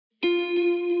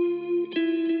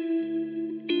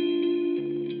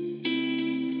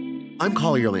I'm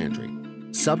Collier Landry,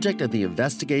 subject of the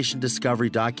investigation discovery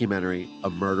documentary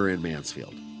A Murder in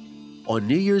Mansfield. On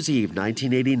New Year's Eve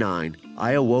 1989,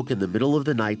 I awoke in the middle of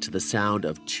the night to the sound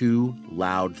of two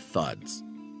loud thuds.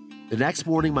 The next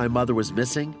morning, my mother was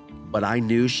missing, but I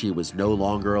knew she was no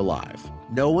longer alive.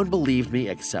 No one believed me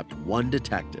except one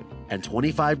detective, and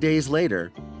 25 days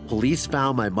later, police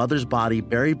found my mother's body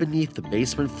buried beneath the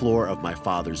basement floor of my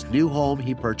father's new home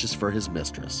he purchased for his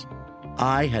mistress.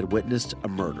 I had witnessed a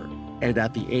murder, and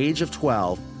at the age of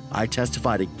 12, I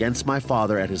testified against my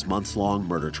father at his months-long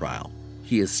murder trial.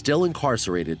 He is still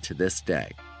incarcerated to this day.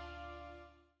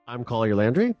 I'm Collier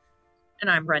Landry. And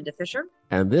I'm Brenda Fisher.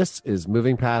 And this is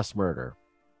Moving Past Murder.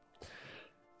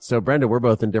 So, Brenda, we're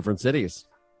both in different cities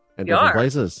and different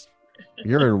places.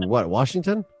 You're in what,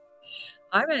 Washington?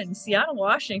 I'm in Seattle,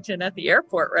 Washington at the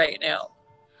airport right now.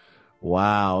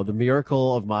 Wow, the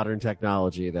miracle of modern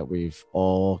technology that we've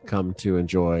all come to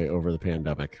enjoy over the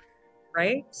pandemic.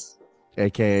 Right?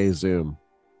 AKA Zoom.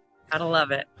 Gotta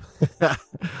love it.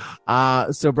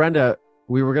 So, Brenda,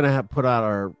 we were going to put out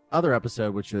our other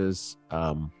episode, which is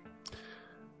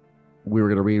we were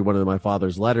going to read one of my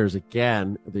father's letters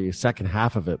again, the second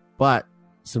half of it. But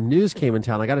some news came in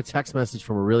town. I got a text message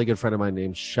from a really good friend of mine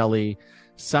named Shelley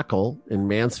Seckel in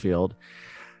Mansfield.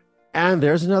 And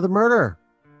there's another murder.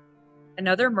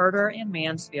 Another murder in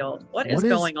Mansfield. What is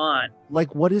going on?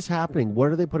 Like, what is happening? What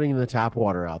are they putting in the tap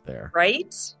water out there?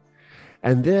 Right?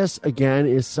 And this, again,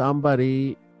 is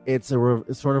somebody, it's sort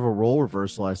of a role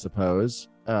reversal, I suppose,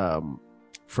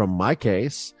 from my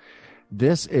case.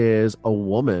 This is a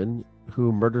woman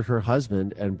who murdered her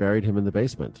husband and buried him in the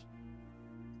basement.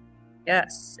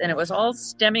 Yes, and it was all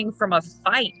stemming from a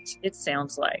fight, it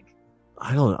sounds like.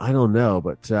 I don't know,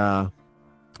 but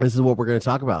this is what we're going to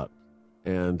talk about.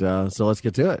 And so let's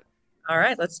get to it. All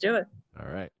right, let's do it. All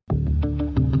right.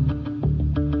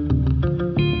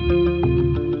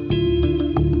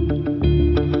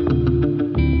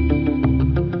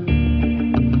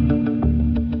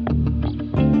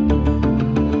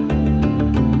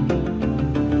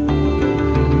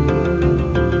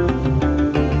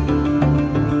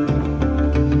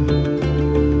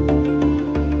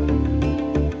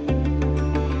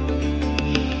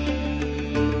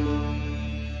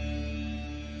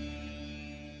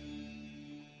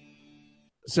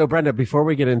 So, Brenda, before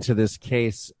we get into this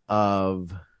case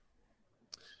of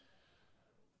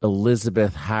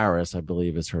Elizabeth Harris, I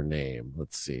believe is her name.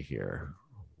 Let's see here.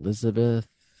 Elizabeth.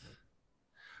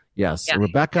 Yes, yeah,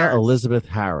 Rebecca Harris. Elizabeth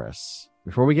Harris.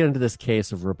 Before we get into this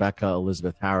case of Rebecca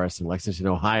Elizabeth Harris in Lexington,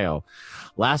 Ohio,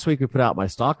 last week we put out my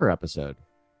stalker episode.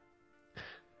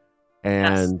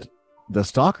 And yes, the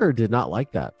stalker did not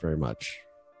like that very much.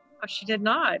 Oh, she did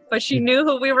not, but she knew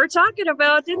who we were talking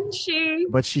about, didn't she?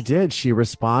 But she did. She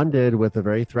responded with a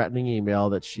very threatening email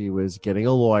that she was getting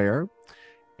a lawyer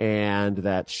and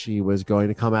that she was going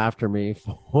to come after me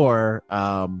for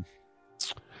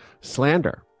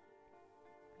slander.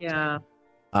 Yeah.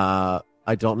 I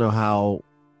don't know how,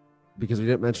 because we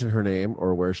didn't mention her name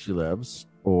or where she lives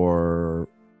or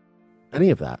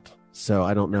any of that. So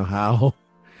I don't know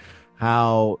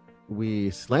how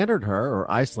we slandered her or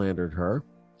I slandered her.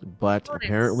 But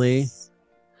apparently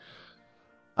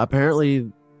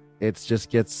it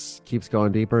just keeps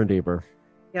going deeper and deeper.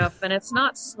 Yep, and it's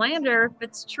not slander if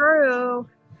it's true.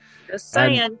 Just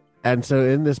saying. And so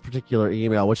in this particular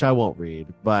email, which I won't read,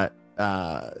 but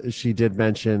she didn't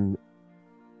mention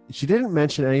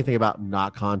anything about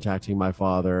not contacting my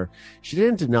father. She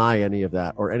didn't deny any of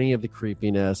that or any of the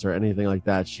creepiness or anything like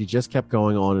that. She just kept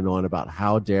going on and on about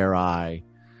how dare I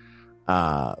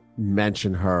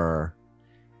mention her.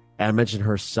 And mention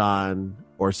her son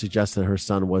or suggest that her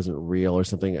son wasn't real or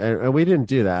something. And we didn't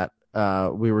do that.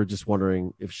 We were just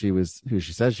wondering if she was who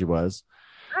she said she was.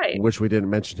 Right. Which we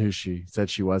didn't mention who she said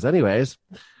she was anyways.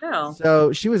 No.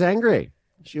 So she was angry.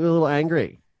 She was a little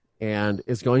angry and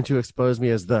is going to expose me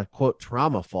as the, quote,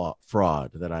 trauma fraud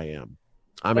that I am.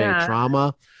 I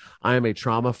am a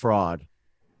trauma fraud.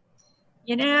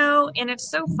 You know, and it's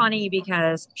so funny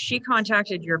because she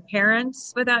contacted your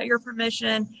parents without your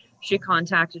permission. She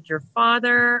contacted your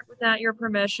father without your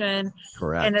permission.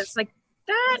 Correct. And it's like,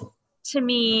 that to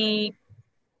me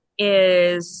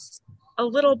is a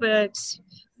little bit,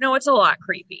 no, it's a lot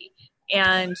creepy.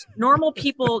 And normal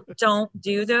people don't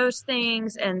do those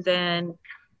things and then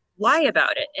lie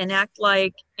about it and act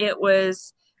like it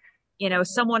was,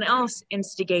 someone else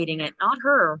instigating it, not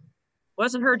her. It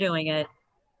wasn't her doing it.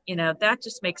 That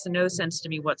just makes no sense to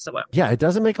me whatsoever. Yeah, it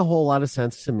doesn't make a whole lot of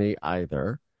sense to me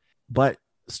either. But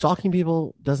stalking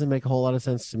people doesn't make a whole lot of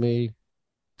sense to me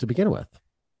to begin with.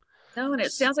 No, and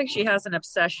it sounds like she has an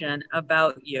obsession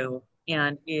about you,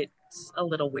 and it It's a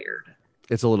little weird.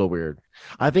 It's a little weird.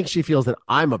 I think she feels that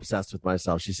I'm obsessed with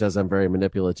myself. She says I'm very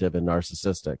manipulative and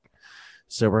narcissistic.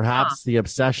 So perhaps the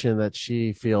obsession that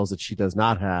she feels that she does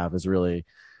not have is really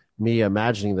me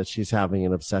imagining that she's having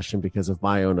an obsession because of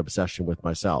my own obsession with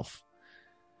myself.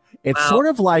 It's sort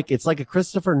of like, it's like a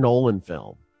Christopher Nolan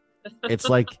film. It's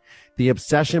like the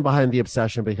obsession behind the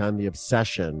obsession behind the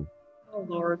obsession. Oh,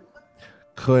 Lord.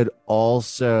 Could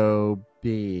also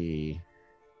be,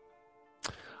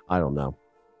 I don't know.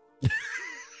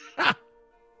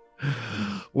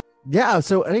 Yeah.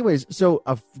 So anyways, so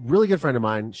a really good friend of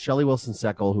mine, Shelly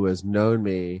Wilson-Seckel, who has known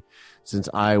me since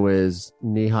I was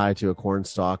knee high to a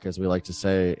cornstalk, as we like to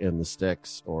say in the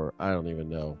sticks, or I don't even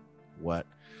know what,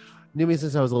 knew me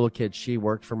since I was a little kid. She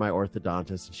worked for my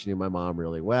orthodontist and she knew my mom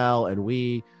really well. And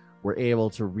we were able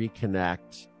to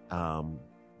reconnect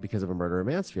because of a murder in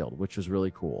Mansfield, which was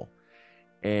really cool.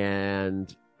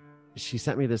 And she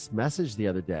sent me this message the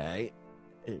other day.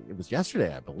 It was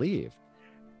yesterday, I believe,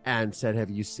 and said, have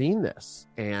you seen this?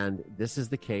 And this is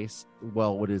the case,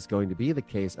 well, what is going to be the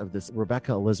case of this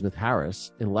Rebecca Elizabeth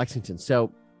Harris in Lexington.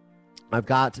 So I've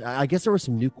got, I guess there were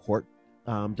some new court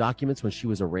documents when she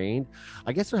was arraigned.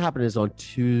 I guess what happened is on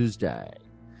Tuesday.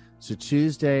 So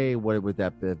Tuesday, what would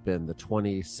that have been? The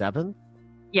 27th?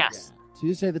 Yes. Yeah.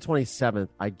 Tuesday, the 27th,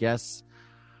 I guess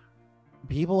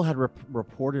people had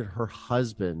reported her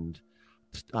husband,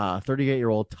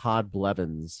 38-year-old Todd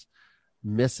Blevins,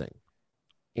 missing.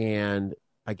 And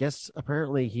I guess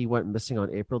apparently he went missing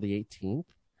on April the 18th,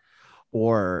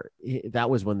 or that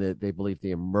was when they believe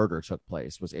the murder took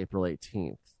place, was April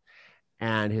 18th.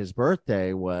 And his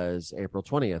birthday was April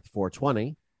 20th,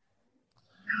 420.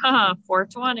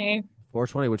 420.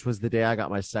 420, which was the day I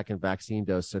got my second vaccine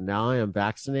dose. So now I am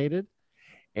vaccinated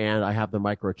and I have the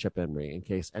microchip in me in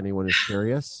case anyone is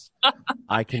curious.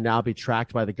 I can now be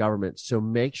tracked by the government. So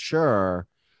make sure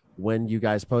when you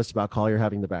guys post about Collier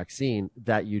having the vaccine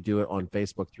that you do it on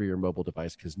Facebook through your mobile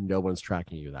device, because no one's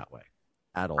tracking you that way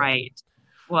at all. Right.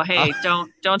 Well, hey,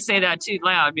 don't say that too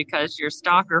loud, because your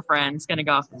stalker friend's going to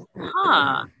go,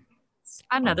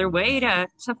 another way to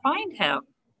find him.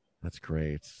 That's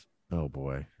great. Oh,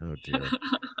 boy. Oh, dear.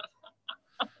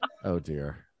 Oh,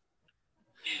 dear.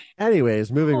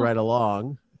 Anyways, moving right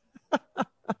along.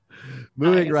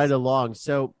 Right along.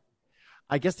 So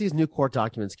I guess these new court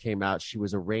documents came out. She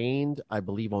was arraigned, I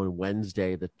believe, on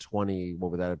Wednesday, the 20,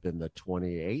 what would that have been, the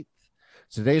 28th?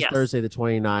 So today's Thursday, the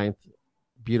 29th.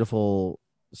 Beautiful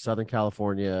Southern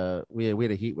California. We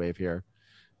had a heat wave here.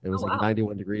 It was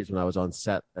 91 degrees when I was on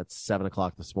set at 7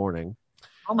 o'clock this morning.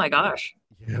 Oh, my gosh.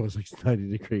 Yeah, it was like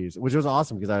 90 degrees, which was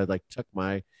awesome because I took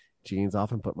my jeans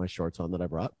off and put my shorts on that I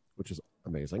brought, which was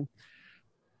amazing.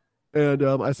 And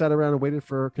I sat around and waited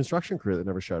for a construction crew that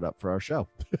never showed up for our show.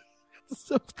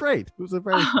 So it's great. It was a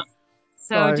very.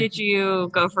 So did you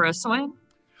go for a swim?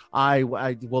 Well,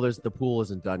 the pool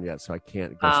isn't done yet, so I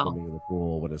can't go swimming in the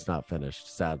pool when it's not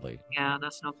finished, sadly. Yeah,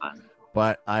 that's no fun.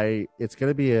 But it's going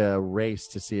to be a race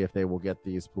to see if they will get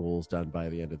these pools done by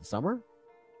the end of the summer.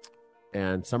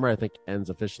 And summer, I think, ends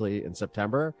officially in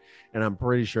September, and I'm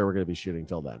pretty sure we're going to be shooting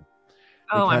till then.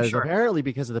 Oh, I'm sure. Apparently,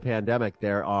 because of the pandemic,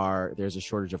 there's a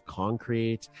shortage of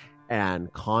concrete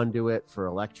and conduit for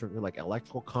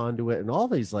electrical conduit, and all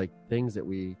these things that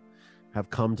we have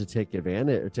come to take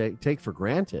advantage or take for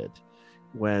granted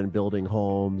when building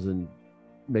homes and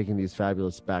making these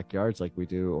fabulous backyards like we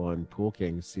do on Pool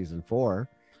Kings season 4.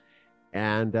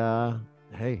 And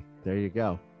hey, there you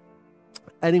go.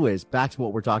 Anyways, back to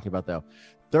what we're talking about though.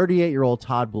 38-year-old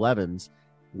Todd Blevins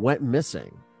went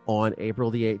missing on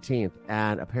April the 18th.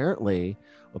 And apparently,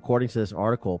 according to this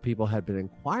article, people had been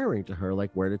inquiring to her,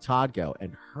 where did Todd go?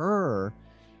 And her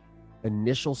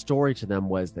initial story to them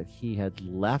was that he had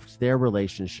left their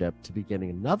relationship to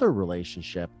beginning another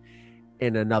relationship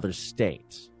in another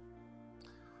state.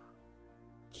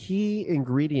 Key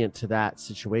ingredient to that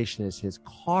situation is his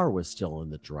car was still in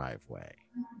the driveway.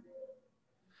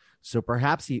 So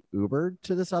perhaps he Ubered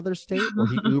to this other state, or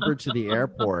he Ubered to the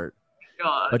airport,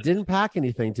 but didn't pack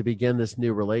anything to begin this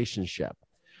new relationship.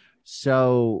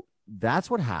 So that's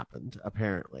what happened,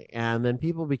 apparently. And then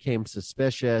people became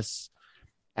suspicious.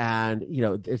 And,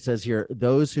 it says here,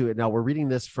 now we're reading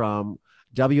this from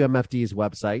WMFD's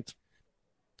website,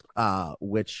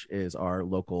 which is our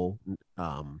local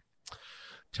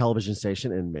television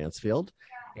station in Mansfield.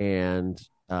 And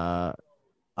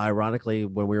ironically,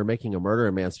 when we were making a murder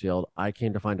in Mansfield, I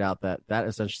came to find out that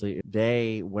essentially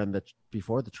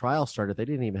before the trial started, they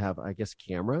didn't even have, I guess,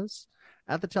 cameras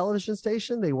at the television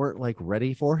station. They weren't like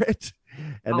ready for it.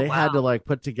 And Oh, they had wow. to like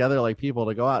put together like people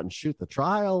to go out and shoot the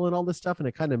trial and all this stuff. And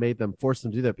it kind of made them force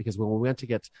them to do that, because when we went to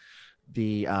get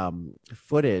the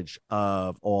footage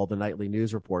of all the nightly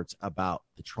news reports about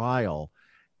the trial,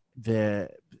 they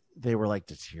were like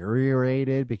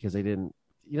deteriorated because they didn't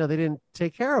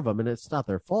take care of them, and it's not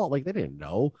their fault. Like they didn't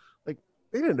know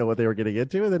what they were getting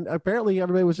into, and then apparently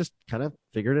everybody was just kind of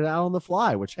figured it out on the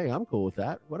fly, which, hey, I'm cool with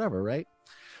that, whatever, right?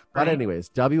 But anyways,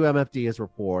 WMFD has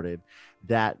reported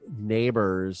that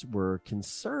neighbors were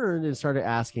concerned and started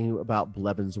asking about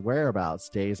Blevins' whereabouts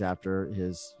days after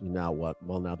his now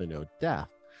they know death.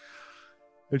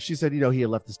 And she said, he had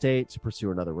left the state to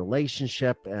pursue another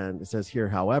relationship. And it says here,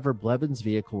 however, Blevins'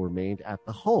 vehicle remained at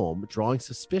the home, drawing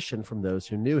suspicion from those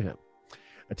who knew him.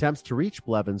 Attempts to reach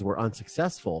Blevins were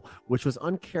unsuccessful, which was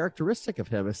uncharacteristic of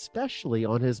him, especially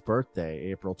on his birthday,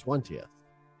 April 20th.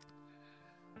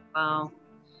 Wow.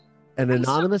 An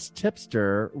anonymous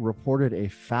tipster reported a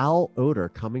foul odor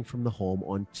coming from the home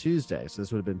on Tuesday. So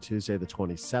this would have been Tuesday the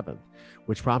 27th,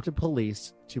 which prompted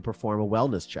police to perform a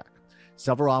wellness check.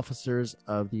 Several officers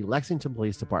of the Lexington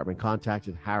Police Department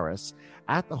contacted Harris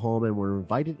at the home and were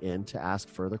invited in to ask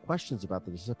further questions about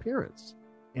the disappearance.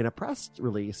 In a press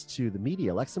release to the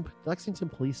media, Lexington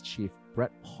Police Chief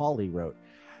Brett Hawley wrote,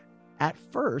 "At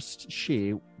first,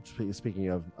 she," speaking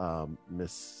of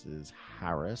Mrs.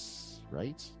 Harris,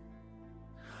 right,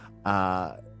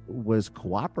 was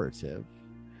cooperative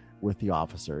with the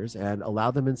officers and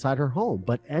allowed them inside her home,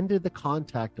 but ended the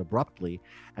contact abruptly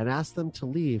and asked them to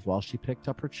leave while she picked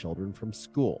up her children from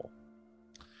school.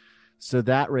 So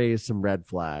that raised some red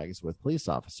flags with police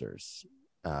officers,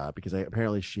 because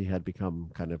apparently she had become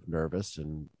kind of nervous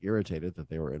and irritated that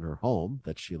they were in her home,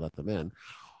 that she let them in,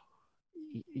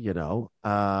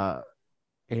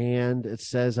 and it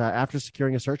says, after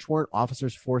securing a search warrant,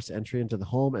 officers forced entry into the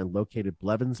home and located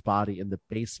Blevins' body in the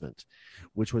basement,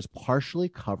 which was partially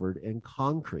covered in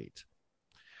concrete.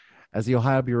 As the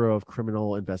Ohio Bureau of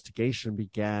Criminal Investigation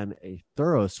began a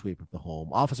thorough sweep of the home,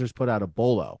 officers put out a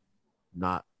BOLO,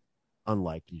 not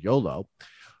unlike YOLO,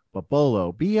 but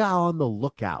BOLO, be on the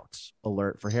lookout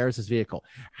alert for Harris's vehicle.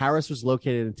 Harris was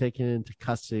located and taken into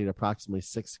custody at approximately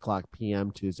 6 o'clock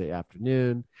p.m. Tuesday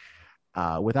afternoon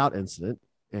without incident.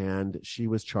 And she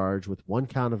was charged with 1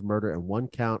 count of murder and 1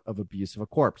 count of abuse of a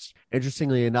corpse.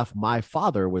 Interestingly enough, my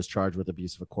father was charged with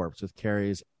abuse of a corpse, which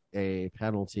carries a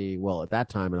penalty. Well, at that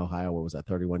time in Ohio, what was that,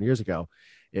 31 years ago,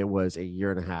 it was 1.5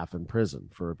 years in prison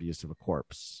for abuse of a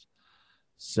corpse.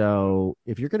 So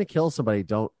if you're going to kill somebody,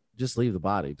 don't just leave the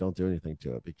body. Don't do anything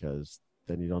to it, because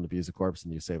then you don't abuse a corpse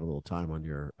and you save a little time on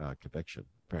your conviction,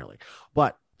 apparently.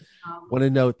 But want to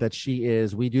note that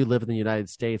we do live in the United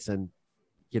States, and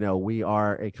we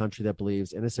are a country that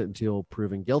believes innocent until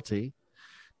proven guilty,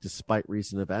 despite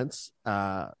recent events.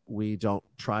 We don't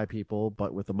try people,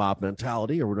 but with a mob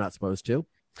mentality, or we're not supposed to.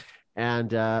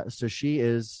 And so she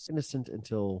is innocent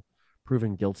until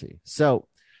proven guilty. So,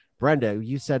 Brenda,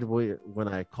 you said when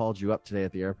I called you up today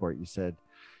at the airport, you said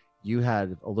you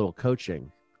had a little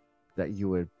coaching that you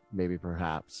would maybe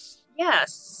perhaps.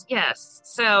 Yes.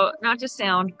 So, not to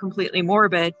sound completely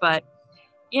morbid, but,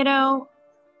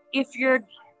 if you're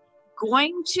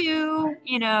going to,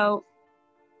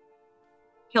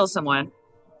 kill someone,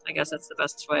 I guess that's the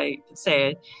best way to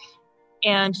say it,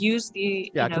 and use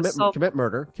the, commit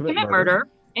murder,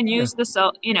 and use the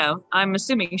self, I'm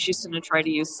assuming she's going to try to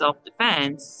use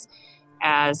self-defense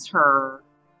as her,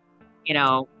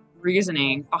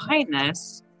 reasoning behind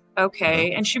this.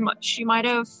 Okay. And she might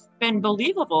have been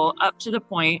believable up to the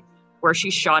point where she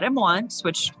shot him once,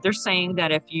 which they're saying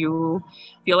that if you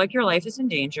feel like your life is in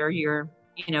danger, you're,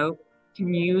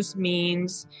 can use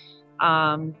means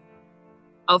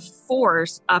of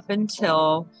force up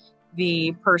until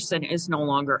the person is no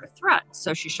longer a threat.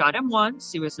 So she shot him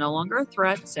once. He was no longer a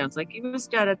threat. Sounds like he was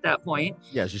dead at that point.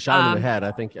 Yeah, she shot him in the head.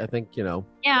 I think.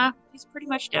 Yeah, he's pretty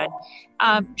much dead.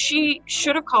 She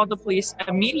should have called the police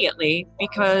immediately,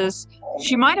 because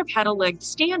she might have had a leg to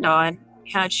stand on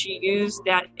had she used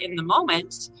that in the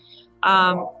moment.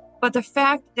 But the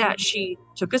fact that she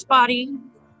took his body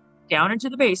down into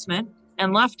the basement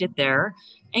and left it there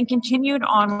and continued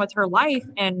on with her life,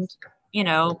 and,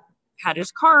 had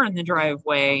his car in the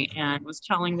driveway and was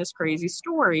telling this crazy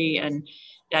story, and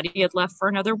that he had left for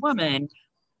another woman,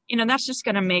 that's just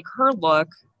going to make her look,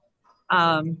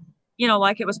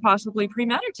 like it was possibly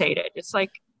premeditated. It's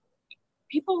like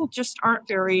people just aren't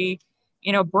very,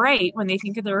 bright when they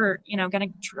think they're, going to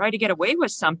try to get away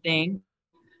with something.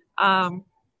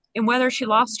 And whether she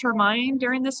lost her mind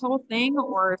during this whole thing,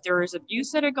 or if there was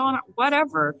abuse that had gone on,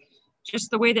 whatever,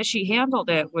 just the way that she handled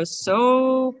it was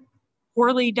so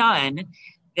poorly done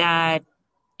that,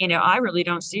 I really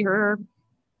don't see her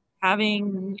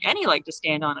having any leg to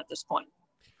stand on at this point.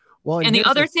 Well, And the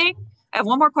other thing, I have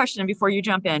one more question before you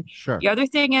jump in. Sure. The other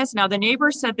thing is, now the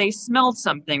neighbors said they smelled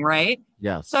something, right?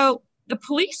 Yes. So the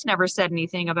police never said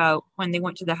anything about when they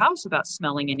went to the house about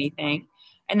smelling anything.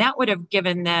 And that would have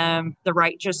given them the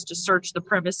right just to search the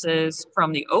premises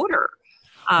from the odor.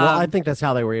 Well, I think that's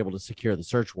how they were able to secure the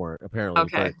search warrant, apparently,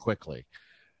 very quickly.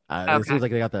 It seems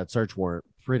like they got that search warrant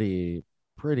pretty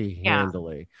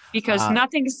handily. Because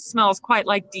nothing smells quite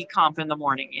like decomp in the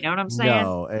morning. You know what I'm saying?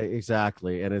 No,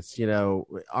 exactly. And it's,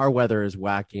 our weather is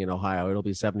wacky in Ohio. It'll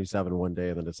be 77 one day,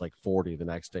 and then it's like 40 the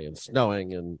next day and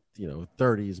snowing and,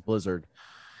 30s blizzard,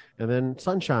 and then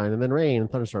sunshine and then rain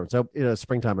and thunderstorms. So,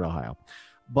 springtime in Ohio.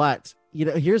 But,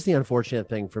 here's the unfortunate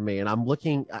thing for me. And I'm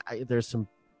looking, there's some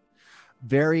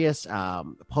various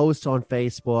posts on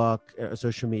Facebook,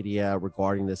 social media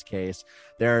regarding this case.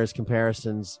 There's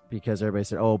comparisons because everybody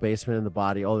said, oh, basement in the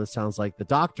body. Oh, this sounds like the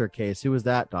doctor case. Who was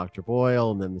that? Dr.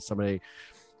 Boyle. And then somebody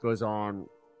goes on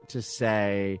to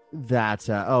say that,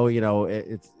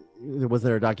 was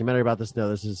there a documentary about this? No,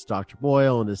 this is Dr.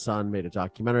 Boyle and his son made a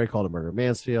documentary called A Murder in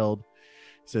Mansfield.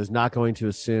 He says, not going to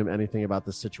assume anything about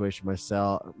this situation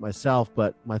myself,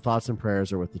 but my thoughts and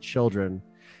prayers are with the children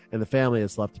and the family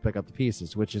that's left to pick up the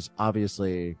pieces, which is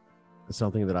obviously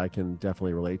something that I can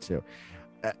definitely relate to.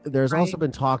 There's also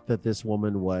been talk that this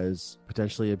woman was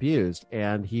potentially abused,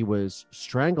 and he was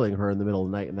strangling her in the middle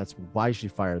of the night, and that's why she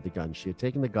fired the gun. She had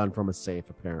taken the gun from a safe,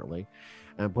 apparently,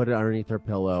 and put it underneath her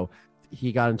pillow.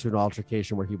 He got into an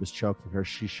altercation where he was choking her.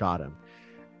 She shot him.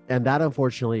 And that,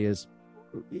 unfortunately, is,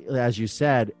 as you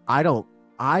said, I don't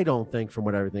think,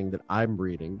 from everything that I'm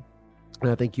reading, and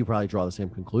I think you probably draw the same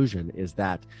conclusion, is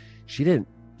that she didn't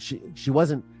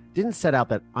set out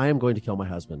that I am going to kill my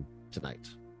husband tonight.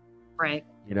 Right.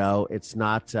 It's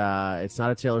not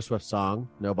a Taylor Swift song,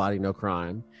 No Body, No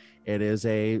Crime. It is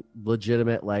a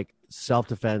legitimate,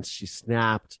 self-defense. She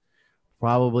snapped.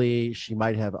 Probably she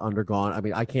might have undergone. I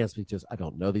mean, I can't speak to this. I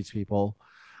don't know these people.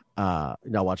 Now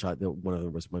watch out. One of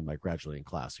them was in my graduating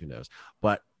class. Who knows?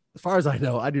 But as far as I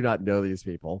know, I do not know these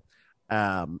people.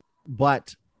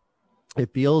 But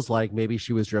it feels like maybe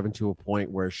she was driven to a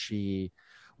point where she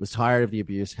was tired of the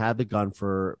abuse, had the gun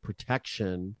for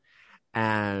protection,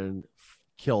 and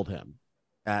killed him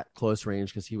at close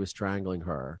range because he was strangling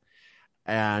her.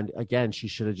 And again, she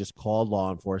should have just called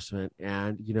law enforcement,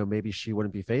 and, maybe she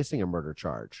wouldn't be facing a murder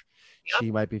charge. Yep.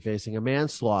 She might be facing a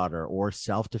manslaughter or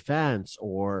self-defense,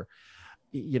 or,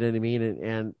 you know what I mean?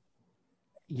 And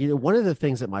one of the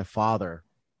things that my father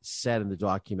said in the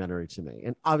documentary to me,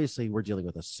 and obviously we're dealing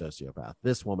with a sociopath.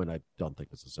 This woman, I don't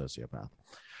think was a sociopath.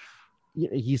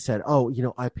 He said, oh,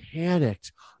 I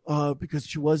panicked because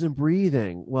she wasn't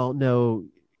breathing. Well, no,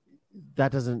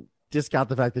 that doesn't discount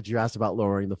the fact that you asked about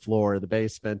lowering the floor of the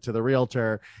basement to the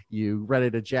realtor. You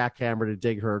rented a jackhammer to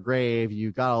dig her grave.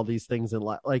 You got all these things in you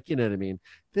know what I mean?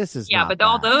 This is not but bad.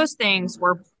 all those things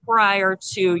were prior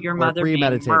to your mother being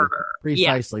murdered.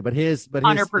 Precisely. Yeah. But his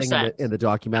 100%. thing in the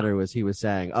documentary was he was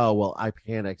saying, oh, well, I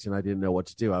panicked and I didn't know what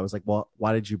to do. I was like, well,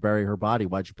 why did you bury her body?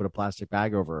 Why'd you put a plastic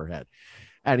bag over her head?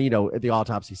 And, the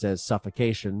autopsy says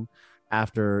suffocation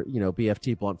after,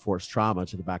 BFT, blunt force trauma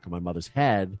to the back of my mother's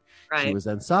head. Right. She was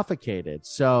then suffocated.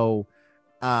 So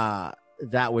that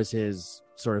was his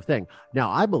sort of thing.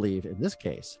 Now, I believe in this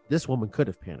case, this woman could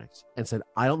have panicked and said,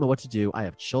 I don't know what to do. I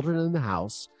have children in the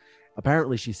house.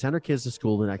 Apparently, she sent her kids to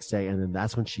school the next day, and then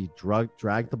that's when she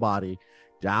dragged the body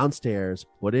downstairs,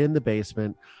 put it in the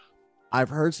basement. I've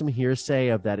heard some hearsay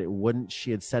of that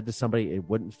she had said to somebody it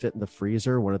wouldn't fit in the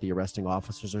freezer. One of the arresting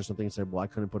officers or something said, well, I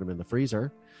couldn't put him in the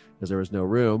freezer because there was no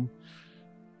room.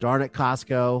 Darn it,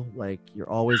 Costco. You're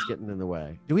always getting in the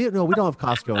way. We don't have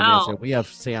Costco in Mansfield. We have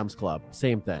Sam's Club.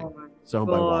 Same thing. It's owned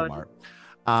by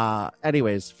Walmart.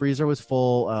 Anyways, freezer was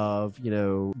full of,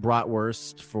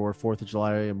 bratwurst for 4th of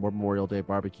July and Memorial Day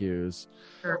barbecues,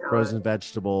 frozen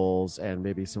vegetables, and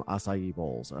maybe some acai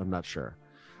bowls. I'm not sure.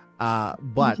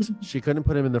 But she couldn't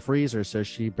put him in the freezer, so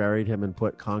she buried him and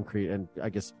put concrete, and I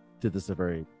guess did a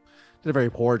very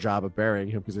poor job of burying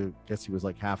him because I guess he was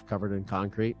half covered in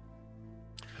concrete,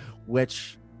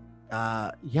 which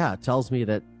tells me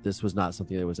that this was not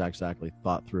something that was exactly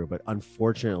thought through. But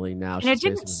unfortunately now, and it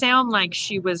didn't sound like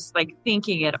she was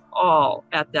thinking at all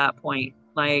at that point.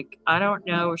 I don't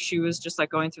know if she was just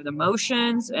going through the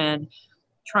motions and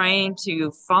trying to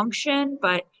function,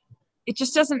 but it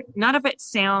just none of it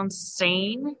sounds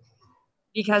sane,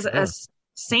 because a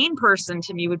sane person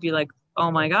to me would be like,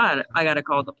 oh my God, I got to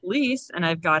call the police and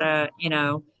I've got to,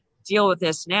 deal with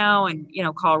this now and,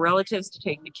 call relatives to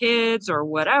take the kids or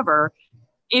whatever.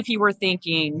 If you were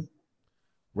thinking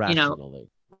Rationally.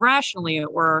 Rationally,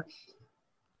 or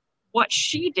what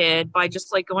she did by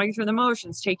just like going through the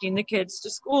motions, taking the kids to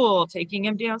school, taking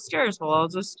him downstairs. Well, I'll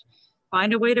just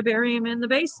find a way to bury him in the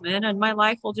basement and my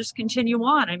life will just continue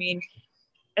on. I mean,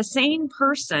 a sane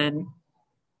person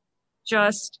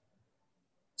just,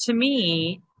 to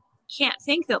me, can't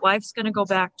think that life's going to go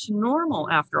back to normal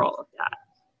after all of that.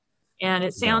 And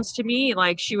it sounds to me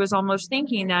like she was almost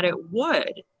thinking that it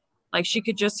would, like she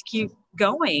could just keep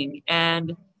going.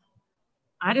 And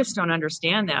I just don't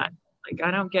understand that. Like,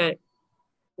 I don't get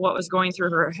what was going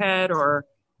through her head or,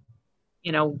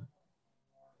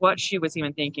 what she was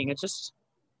even thinking. It's just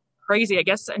crazy, I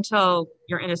guess, until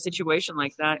you're in a situation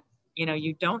like that.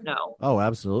 You don't know. Oh,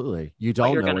 absolutely. You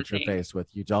don't know what you're faced with.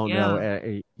 You don't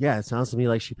know. Yeah, it sounds to me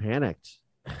like she panicked.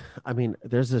 I mean,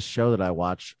 there's this show that I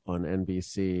watch on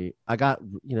NBC. I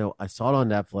saw it on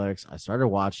Netflix. I started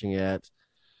watching it.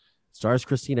 Stars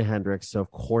Christina Hendricks. So,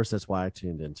 of course, that's why I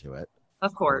tuned into it.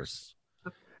 Of course.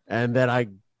 And then I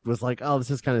was like, oh,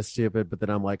 this is kind of stupid. But then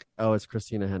I'm like, oh, it's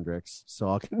Christina Hendricks. So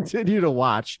I'll continue to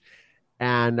watch.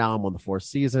 And now I'm on the 4th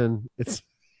season.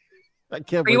 I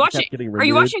can't believe it kept getting renewed. Are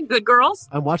you watching Good Girls?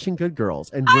 I'm watching Good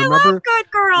Girls. And I love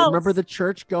Good Girls. Remember the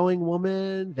church-going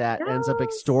woman that ends up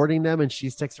extorting them and she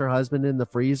sticks her husband in the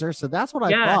freezer? So that's what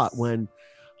I thought when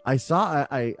I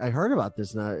heard about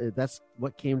this. And that's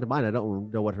what came to mind. I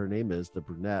don't know what her name is, the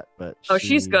brunette, but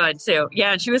she's good too.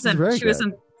 Yeah, and she was in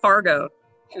Fargo.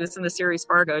 She was in the series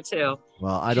Fargo too.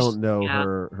 Well, I don't know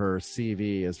her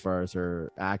CV as far as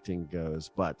her acting goes,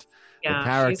 but the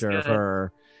character of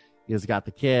her has got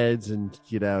the kids, and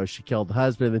she killed the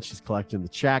husband, and she's collecting the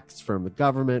checks from the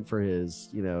government for his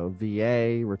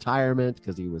VA retirement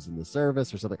because he was in the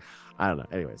service or something. I don't know.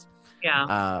 Anyways.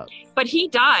 Yeah. But he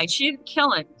died. She didn't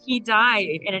kill him. He died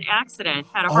in an accident,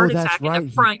 had a heart attack in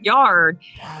the front yard.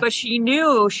 But she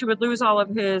knew she would lose all of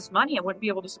his money and wouldn't be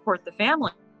able to support the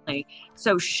family.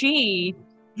 So she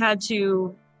had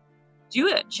to do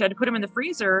it. She had to put him in the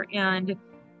freezer and,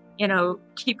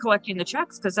 keep collecting the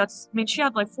checks because she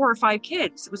had like 4 or 5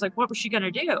 kids. It was like, what was she going to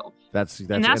do? That's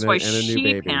why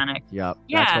she panicked. Yep.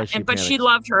 Yeah. But she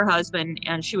loved her husband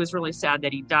and she was really sad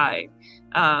that he died.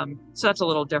 So that's a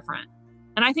little different.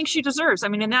 And I think she deserves,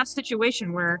 in that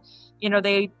situation where,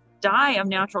 they die of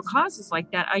natural causes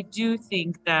like that, I do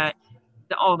think that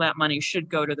all that money should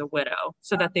go to the widow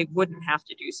so that they wouldn't have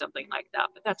to do something like that.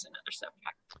 But that's another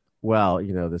subject. Well,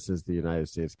 this is the United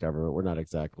States government. We're not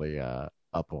exactly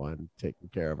up on taking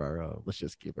care of our own. Let's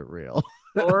just keep it real.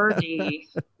 Lord,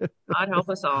 God help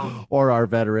us all. Or our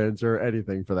veterans or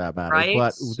anything for that matter. Right?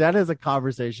 But that is a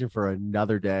conversation for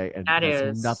another day. And that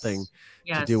has nothing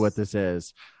to do with this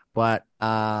is. But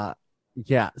so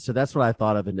that's what I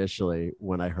thought of initially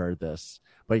when I heard this.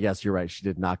 But yes, you're right. She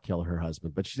did not kill her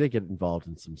husband, but she did get involved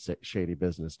in some shady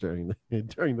business during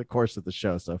the course of the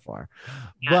show so far.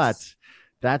 Yes. But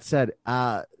that said,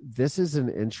 this is an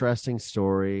interesting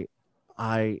story.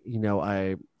 I'm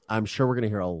sure we're going to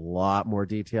hear a lot more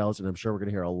details, and I'm sure we're going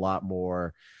to hear a lot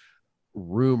more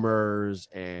rumors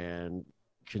and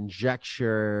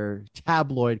conjecture,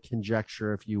 tabloid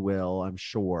conjecture, if you will. I'm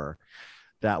sure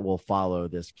that will follow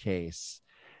this case.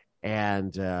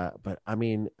 And, but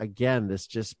again, this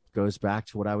just goes back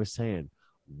to what I was saying.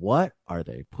 What are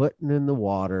they putting in the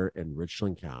water in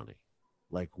Richland County?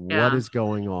 Like, what is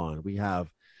going on? We have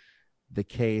the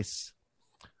case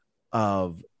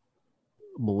of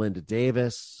Melinda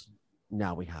Davis.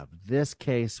 Now we have this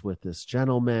case with this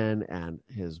gentleman and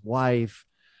his wife.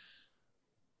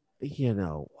 It's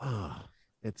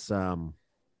kind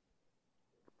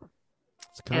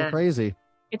of crazy.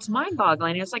 It's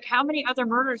mind-boggling. It's like, how many other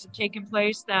murders have taken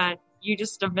place that you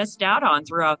just have missed out on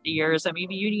throughout the years that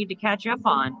maybe you need to catch up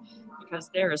on? Because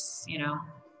there's,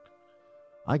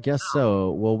 I guess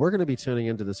so. Well, we're going to be tuning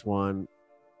into this one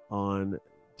on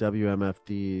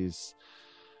WMFD's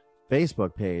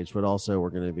Facebook page, but also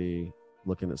we're going to be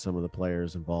looking at some of the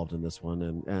players involved in this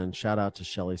one. And shout out to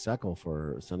Shelly Seckel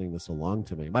for sending this along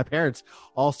to me. My parents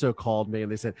also called me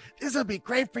and they said, this would be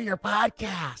great for your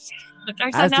podcast.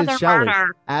 As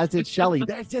did Shelly.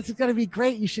 This is going to be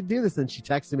great. You should do this. And she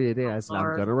texted me today. I said,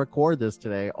 I'm going to record this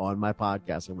today on my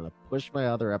podcast. I'm going to push my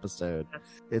other episode.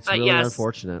 It's really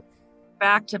unfortunate.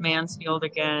 Back to Mansfield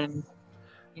again.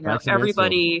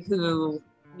 Everybody who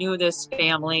knew this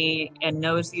family and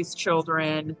knows these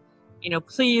children,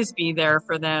 please be there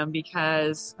for them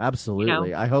because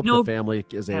absolutely. I hope the family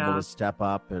is able to step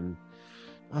up and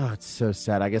it's so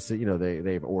sad. I guess that,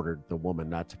 they've ordered the woman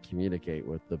not to communicate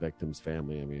with the victim's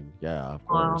family. Of course.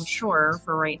 Well, I'm sure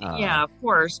for right now. Yeah, of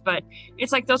course. But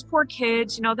it's like those poor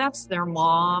kids, that's their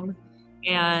mom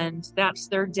and that's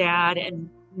their dad. And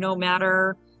no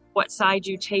matter what side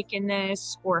you take in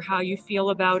this or how you feel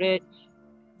about it.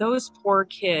 Those poor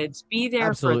kids, be there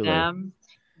Absolutely. for them.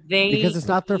 Because it's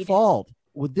not their fault.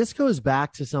 Well, this goes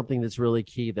back to something that's really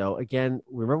key, though. Again,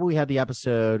 remember we had the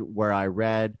episode where I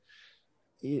read,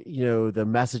 the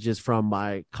messages from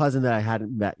my cousin that I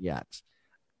hadn't met yet.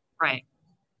 Right.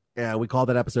 And we called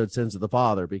that episode Sins of the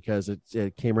Father because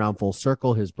it came around full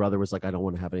circle. His brother was like, I don't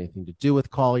want to have anything to do with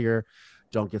Collier.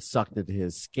 Don't get sucked into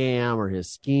his scam or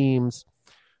his schemes.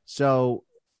 So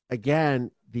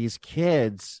again, these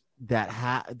kids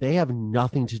they have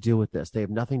nothing to do with this. They have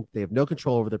no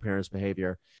control over their parents'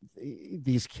 behavior.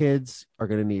 These kids are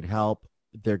going to need help.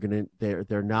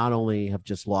 They're not only have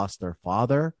just lost their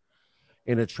father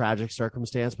in a tragic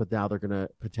circumstance, but now they're going to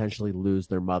potentially lose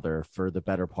their mother for the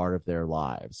better part of their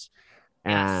lives.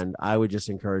 Yes. And I would just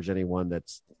encourage anyone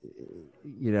that's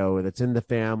in the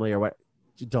family or what,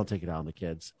 don't take it out on the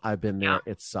kids. I've been there. Yeah.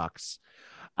 It sucks.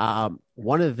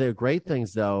 One of the great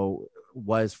things, though,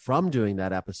 was from doing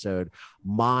that episode,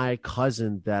 my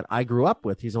cousin that I grew up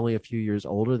with, he's only a few years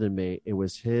older than me. It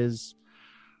was his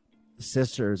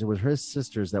sisters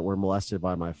that were molested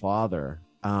by my father.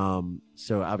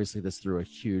 So obviously this threw a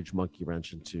huge monkey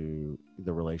wrench into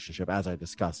the relationship, as I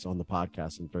discussed on the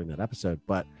podcast and during that episode.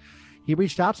 But he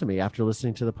reached out to me after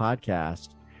listening to the podcast,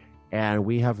 and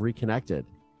we have reconnected,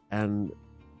 and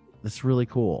it's really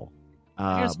cool.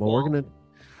 But cool.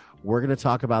 We're gonna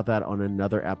talk about that on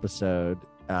another episode,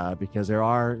 because there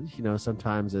are,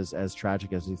 sometimes as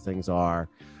tragic as these things are,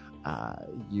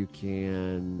 you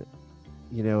can,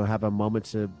 have a moment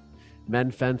to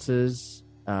mend fences,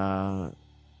 and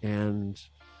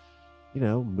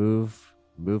move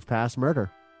past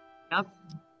murder. Yep,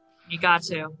 you've got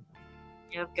to.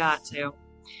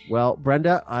 Well,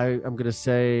 Brenda, I'm gonna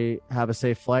say have a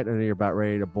safe flight. I know you're about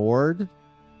ready to board.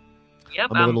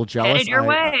 Yep, I'm a little jealous. Headed your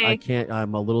way. I can't.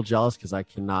 I'm a little jealous because I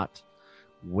cannot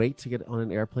wait to get on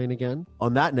an airplane again.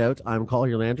 On that note, I'm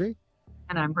Collier Landry.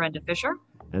 And I'm Brenda Fisher.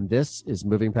 And this is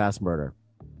Moving Past Murder.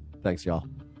 Thanks, y'all.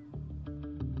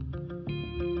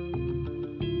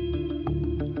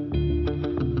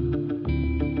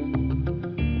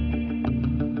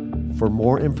 For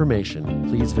more information,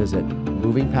 please visit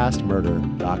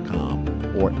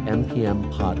movingpastmurder.com or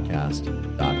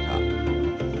mpmpodcast.com.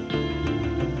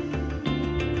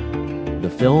 The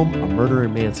film A Murder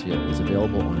in Mansfield is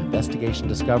available on Investigation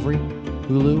Discovery,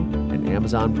 Hulu, and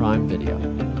Amazon Prime Video.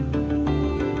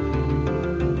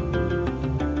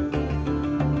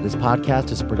 This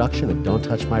podcast is a production of Don't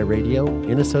Touch My Radio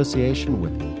in association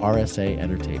with RSA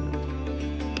Entertainment.